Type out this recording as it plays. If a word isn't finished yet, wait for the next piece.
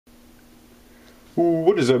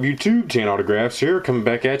What is up, YouTube? 10 Autographs here, coming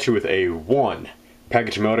back at you with a one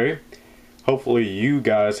package mail day. Hopefully you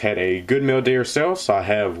guys had a good mail day yourselves. I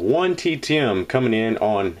have one TTM coming in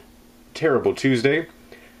on Terrible Tuesday.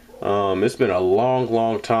 It's been a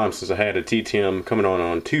long time since I had a TTM coming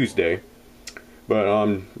on Tuesday.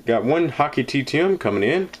 But got one hockey TTM coming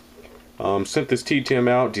in. Sent this TTM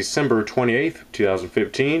out December 28th,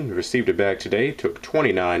 2015. Received it back today. Took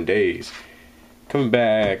 29 days. Coming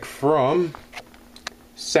back from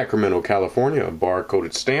Sacramento, California, a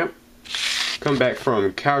bar-coded stamp. Come back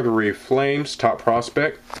from Calgary Flames, top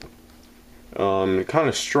prospect. Kind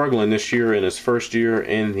of struggling this year in his first year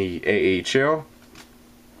in the AHL.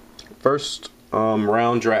 First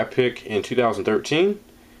round draft pick in 2013.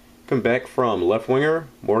 Come back from left winger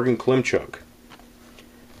Morgan Klimchuk.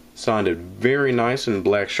 Signed it very nice in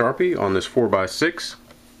black Sharpie on this 4x6.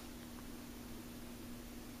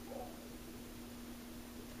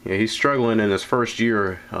 Yeah, he's struggling in his first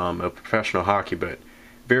year of professional hockey, but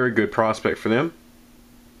very good prospect for them.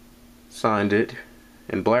 Signed it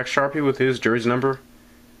in black Sharpie with his jersey number.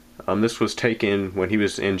 This was taken when he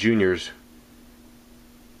was in juniors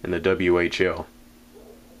in the WHL.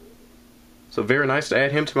 So very nice to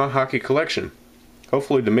add him to my hockey collection.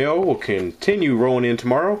 Hopefully the mail will continue rolling in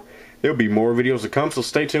tomorrow. There'll be more videos to come, so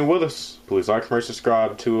stay tuned with us. Please like, comment,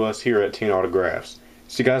 subscribe to us here at 10 Autographs.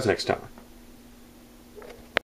 See you guys next time.